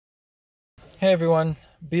Hey everyone,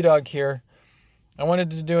 B-Dog here. I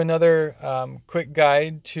wanted to do another quick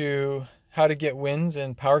guide to how to get wins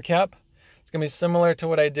in Power Cap. It's going to be similar to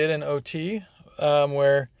what I did in OT,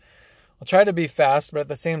 where I'll try to be fast, but at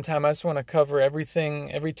the same time I just want to cover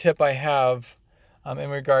everything, every tip I have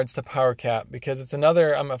in regards to Power Cap, because it's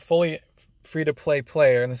another, I'm a fully free-to-play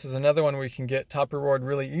player, and this is another one where you can get top reward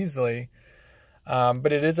really easily.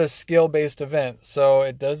 But it is a skill-based event, so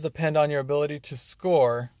it does depend on your ability to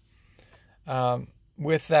score.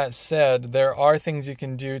 With that said, there are things you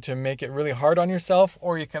can do to make it really hard on yourself,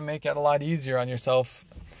 or you can make it a lot easier on yourself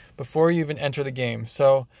before you even enter the game.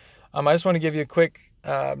 So I just want to give you a quick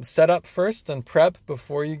setup first and prep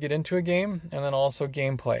before you get into a game, and then also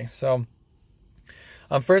gameplay. So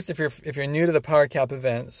first, if you're new to the Power Cap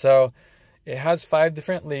event, so it has 5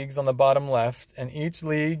 different leagues on the bottom left, and each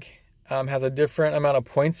league has a different amount of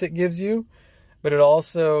points it gives you, but it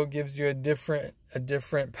also gives you a different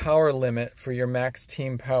power limit for your max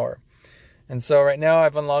team power. And so right now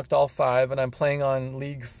I've unlocked all 5, and I'm playing on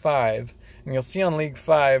League 5. And you'll see on League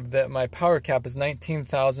 5 that my power cap is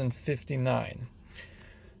 19,059.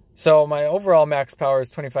 So my overall max power is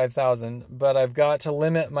 25,000, but I've got to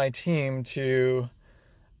limit my team to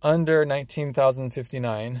under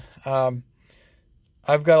 19,059.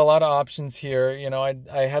 I've got a lot of options here. You know,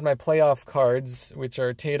 I had my playoff cards, which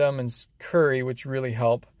are Tatum and Curry, which really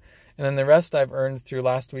help. And then the rest I've earned through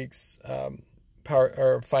last week's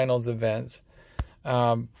finals event.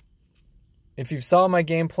 If you saw my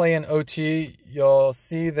gameplay in OT, you'll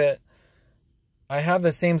see that I have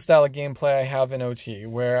the same style of gameplay I have in OT,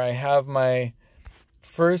 where I have my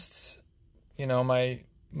first, you know, my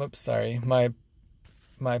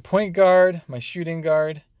point guard, my shooting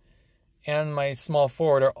guard, and my small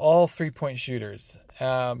forward are all 3-point shooters.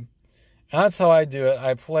 And that's how I do it.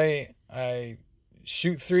 I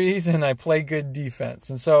shoot threes and I play good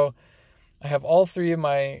defense. And so I have all 3 of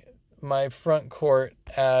my front court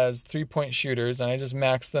as 3-point shooters, and I just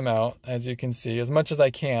max them out, as you can see, as much as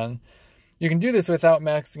I can. You can do this without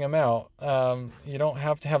maxing them out. You don't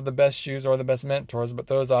have to have the best shoes or the best mentors, but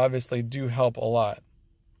those obviously do help a lot.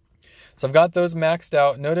 So I've got those maxed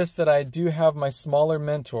out. Notice that I do have my smaller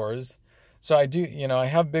mentors. So I do, you know, I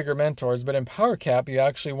have bigger mentors, but in Power Cap, you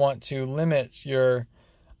actually want to limit your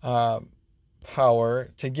power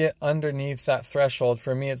to get underneath that threshold.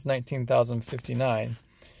 For me, it's 19,059.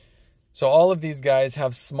 So all of these guys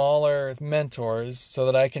have smaller mentors so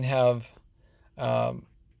that I can have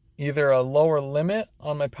either a lower limit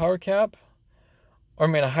on my Power Cap, or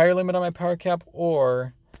a higher limit on my Power Cap,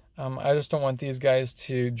 or I just don't want these guys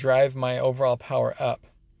to drive my overall power up.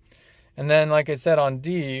 And then, like I said, on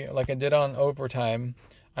D, like I did on overtime,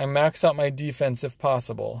 I max out my defense if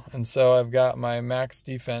possible. And so I've got my max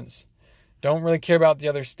defense. Don't really care about the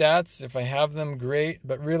other stats. If I have them, great.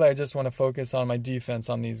 But really, I just want to focus on my defense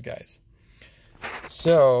on these guys.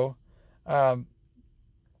 So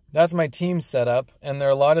that's my team setup. And there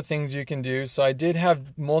are a lot of things you can do. So I did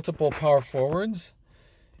have multiple power forwards.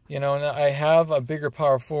 You know, and I have a bigger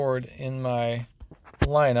power forward in my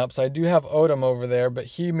lineup. So I do have Odom over there, but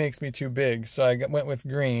he makes me too big. So I went with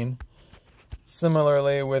Green.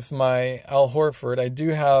 Similarly with my Al Horford, I do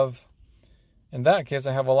have, in that case,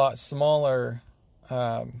 I have a lot smaller,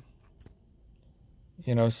 you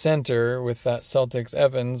know, center with that Celtics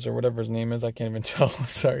Evans or whatever his name is. I can't even tell.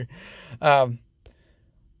 Sorry.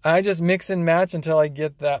 I just mix and match until I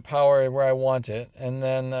get that power where I want it. And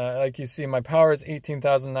then, like you see, my power is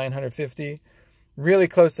 18,950, really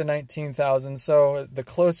close to 19,000. So the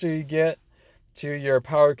closer you get to your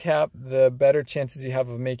power cap, the better chances you have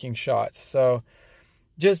of making shots. So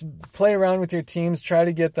just play around with your teams. Try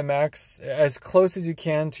to get the max as close as you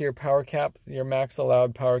can to your power cap, your max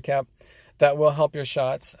allowed power cap. That will help your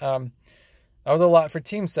shots. That was a lot for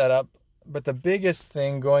team setup, but the biggest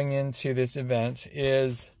thing going into this event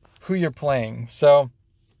is who you're playing. So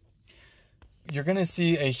you're going to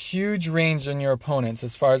see a huge range in your opponents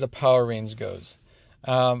as far as a power range goes.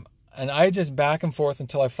 And I just back and forth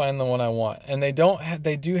until I find the one I want. And they do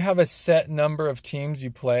have a set number of teams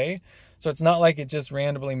you play. So it's not like it just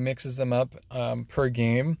randomly mixes them up per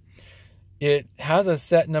game. It has a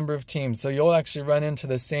set number of teams. So you'll actually run into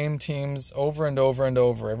the same teams over and over and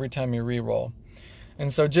over every time you re-roll.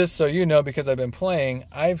 And so just so you know, because I've been playing,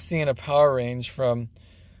 I've seen a power range from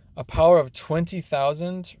a power of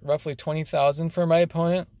 20,000, roughly 20,000 for my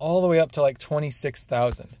opponent, all the way up to like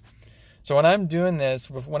 26,000. So when I'm doing this,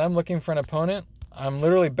 when I'm looking for an opponent, I'm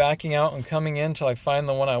literally backing out and coming in until I find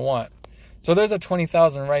the one I want. So there's a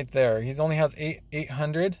 20,000 right there. He only has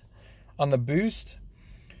 800 on the boost.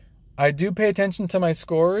 I do pay attention to my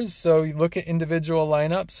scores, so you look at individual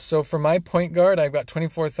lineups. So for my point guard, I've got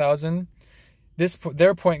 24,000.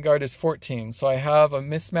 their point guard is 14. So I have a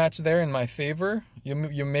mismatch there in my favor.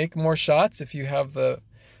 You make more shots if you have the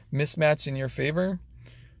mismatch in your favor.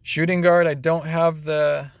 Shooting guard, I don't have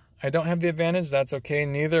the advantage. That's okay.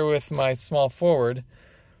 Neither with my small forward.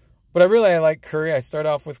 But I like Curry. I start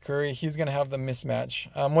off with Curry. He's going to have the mismatch.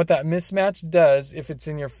 What that mismatch does, if it's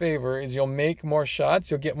in your favor, is you'll make more shots.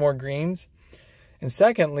 You'll get more greens. And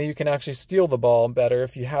secondly, you can actually steal the ball better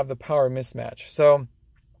if you have the power mismatch. So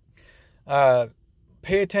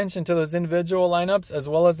pay attention to those individual lineups as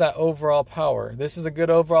well as that overall power. This is a good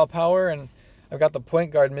overall power, and I've got the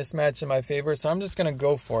point guard mismatch in my favor, so I'm just going to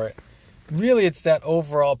go for it. Really, it's that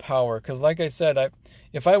overall power, because like I said,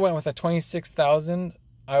 if I went with a 26,000,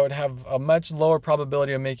 I would have a much lower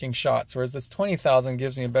probability of making shots, whereas this 20,000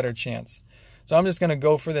 gives me a better chance. So I'm just going to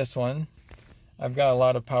go for this one. I've got a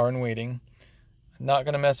lot of power and weighting. Not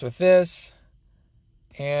going to mess with this.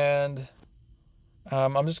 And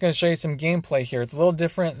I'm just going to show you some gameplay here. It's a little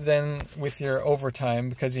different than with your overtime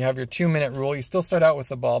because you have your 2-minute rule. You still start out with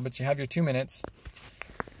the ball, but you have your 2 minutes.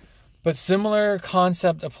 But similar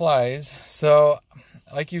concept applies. So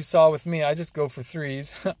like you saw with me, I just go for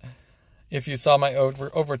threes. If you saw my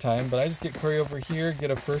overtime, but I just get Curry over here,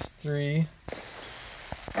 get a first three.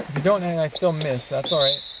 If you don't, and I still miss, that's all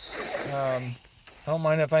right. I don't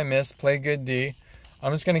mind if I miss, play good D.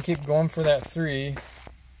 I'm just going to keep going for that three.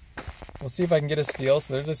 We'll see if I can get a steal.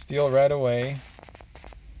 So there's a steal right away.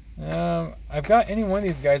 I've got any one of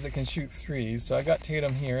these guys that can shoot threes. So I got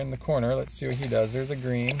Tatum here in the corner. Let's see what he does. There's a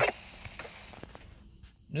green.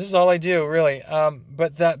 This is all I do, really.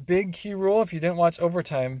 But that big key rule, if you didn't watch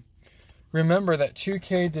overtime, remember that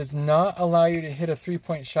 2K does not allow you to hit a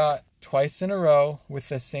three-point shot twice in a row with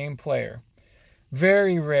the same player.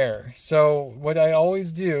 Very rare. So what I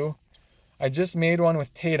always do, I just made one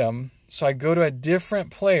with Tatum. So I go to a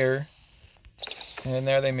different player. And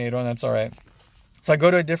there they made one. That's all right. So I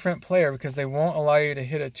go to a different player because they won't allow you to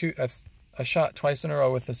hit a shot twice in a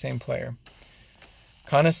row with the same player.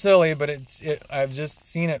 Kind of silly, but I've just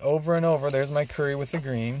seen it over and over. There's my Curry with the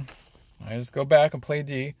green. I just go back and play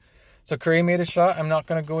D. So Curry made a shot. I'm not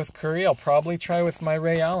going to go with Curry. I'll probably try with my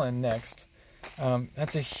Ray Allen next.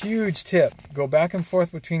 That's a huge tip. Go back and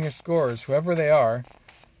forth between your scorers, whoever they are,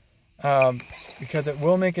 because it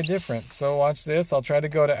will make a difference. So watch this. I'll try to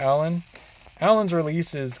go to Allen. Allen's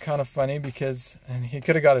release is kind of funny because he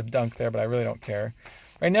could have got a dunk there, but I really don't care.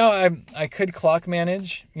 Right now, I could clock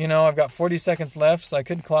manage. You know, I've got 40 seconds left, so I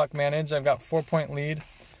could clock manage. I've got 4-point lead.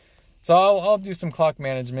 So I'll do some clock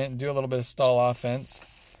management and do a little bit of stall offense.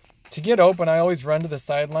 To get open, I always run to the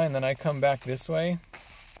sideline, then I come back this way.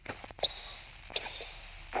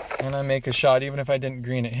 And I make a shot, even if I didn't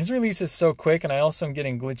green it. His release is so quick, and I also am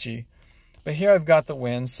getting glitchy. But here I've got the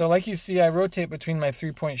win. So like you see, I rotate between my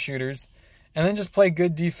three-point shooters, and then just play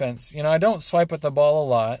good defense. You know, I don't swipe at the ball a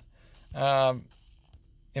lot.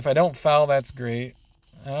 If I don't foul, that's great.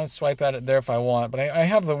 I'll swipe at it there if I want. But I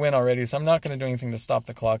have the win already, so I'm not going to do anything to stop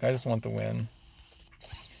the clock. I just want the win.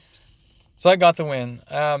 So I got the win.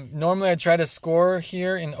 Normally I try to score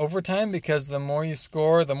here in overtime because the more you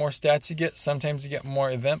score, the more stats you get. Sometimes you get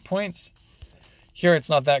more event points. Here it's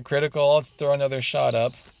not that critical. I'll throw another shot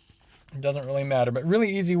up. It doesn't really matter. But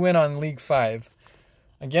really easy win on League 5.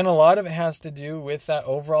 Again, a lot of it has to do with that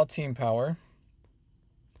overall team power.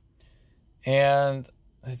 And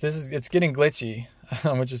it's getting glitchy,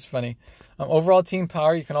 which is funny. Overall team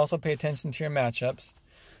power, you can also pay attention to your matchups.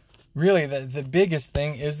 Really, the biggest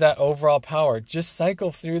thing is that overall power. Just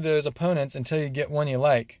cycle through those opponents until you get one you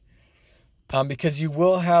like. Because you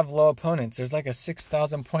will have low opponents. There's like a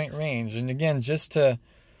 6,000 point range. And again, so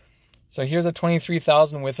here's a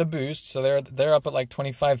 23,000 with a boost. So they're up at like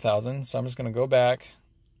 25,000. So I'm just going to go back.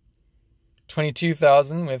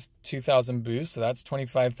 22,000 with 2,000 boost. So that's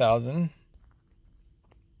 25,000.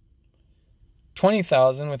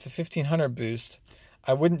 20,000 with a 1,500 boost.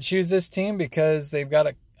 I wouldn't choose this team because they've got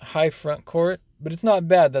a high front court, but it's not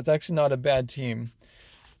bad. That's actually not a bad team.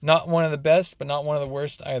 Not one of the best, but not one of the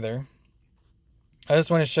worst either. I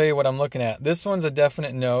just want to show you what I'm looking at. This one's a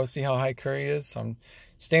definite no. See how high Curry is? So I'm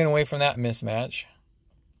staying away from that mismatch.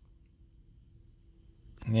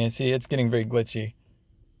 Yeah, see, it's getting very glitchy.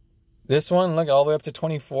 This one, look, all the way up to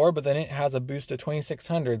 24, but then it has a boost to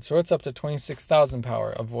 2,600, so it's up to 26,000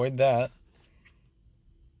 power. Avoid that.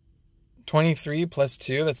 23 plus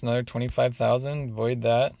 2, that's another 25,000. Void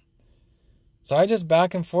that. So I just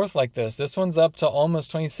back and forth like this. This one's up to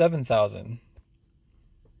almost 27,000.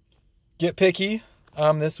 Get picky.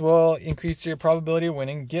 This will increase your probability of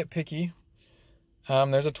winning. Get picky.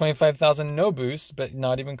 There's a 25,000 no boost, but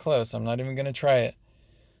not even close. I'm not even going to try it.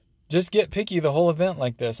 just get picky the whole event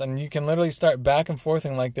like this, and you can literally start back and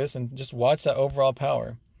forthing like this and just watch that overall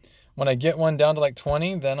power. When I get one down to like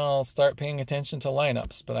 20, then I'll start paying attention to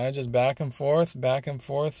lineups. But I just back and forth, back and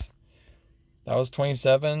forth. That was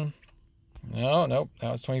 27. Nope,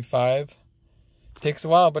 that was 25. Takes a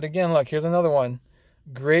while, but again, look, here's another one.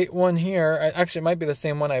 Great one here. Actually, it might be the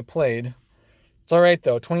same one I played. It's all right,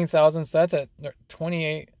 though. 20,000, so that's at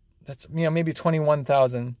 28. That's, maybe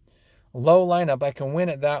 21,000. Low lineup. I can win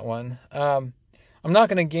at that one. I'm not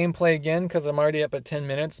going to gameplay again because I'm already up at 10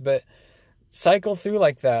 minutes, but cycle through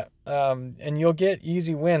like that, and you'll get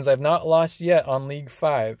easy wins. I've not lost yet on League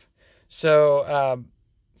 5. So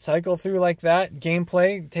cycle through like that.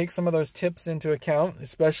 Gameplay, take some of those tips into account,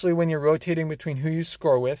 especially when you're rotating between who you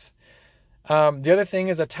score with. The other thing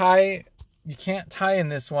is a tie. You can't tie in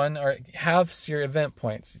this one, or halves your event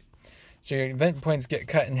points. So your event points get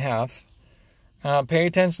cut in half. Pay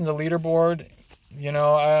attention to leaderboard.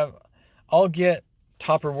 I'll get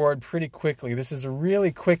top reward pretty quickly. This is a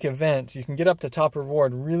really quick event. You can get up to top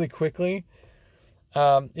reward really quickly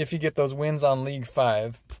if you get those wins on League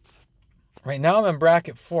 5. Right now I'm in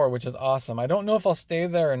bracket 4, which is awesome. I don't know if I'll stay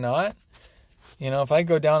there or not. If I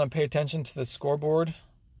go down and pay attention to the scoreboard,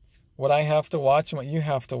 what I have to watch and what you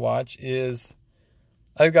have to watch is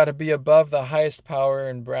I've got to be above the highest power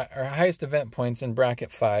and highest event points in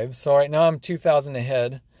bracket 5. So right now I'm 2,000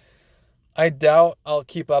 ahead. I doubt I'll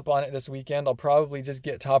keep up on it this weekend. I'll probably just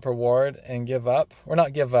get top reward and give up. Or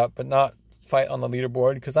not give up, but not fight on the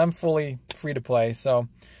leaderboard because I'm fully free to play. So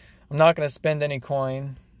I'm not going to spend any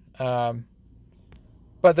coin.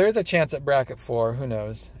 But there is a chance at bracket 4. Who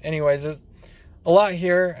knows? Anyways, there's a lot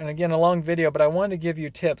here. And again, a long video. But I wanted to give you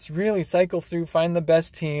tips. Really cycle through. Find the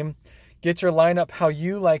best team. Get your lineup how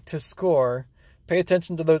you like to score. Pay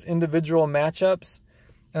attention to those individual matchups.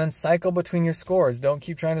 And then cycle between your scores. Don't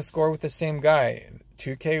keep trying to score with the same guy.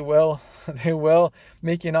 2K they will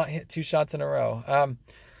make you not hit 2 shots in a row.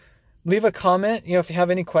 Leave a comment. If you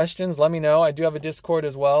have any questions, let me know. I do have a Discord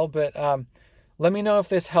as well, but let me know if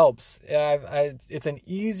this helps. It's an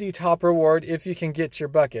easy top reward if you can get your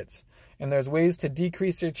buckets. And there's ways to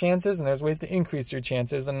decrease your chances, and there's ways to increase your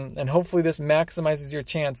chances. And hopefully this maximizes your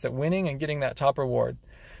chance at winning and getting that top reward.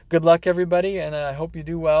 Good luck, everybody, and I hope you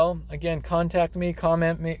do well. Again, contact me,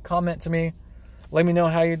 comment to me. Let me know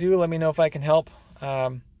how you do. Let me know if I can help.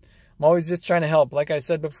 I'm always just trying to help. Like I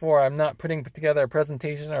said before, I'm not putting together a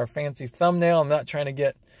presentation or a fancy thumbnail. I'm not trying to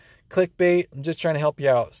get clickbait. I'm just trying to help you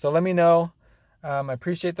out. So let me know. I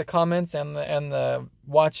appreciate the comments and the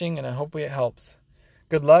watching, and hopefully it helps.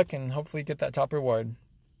 Good luck, and hopefully you get that top reward.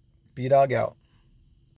 B-Dog out.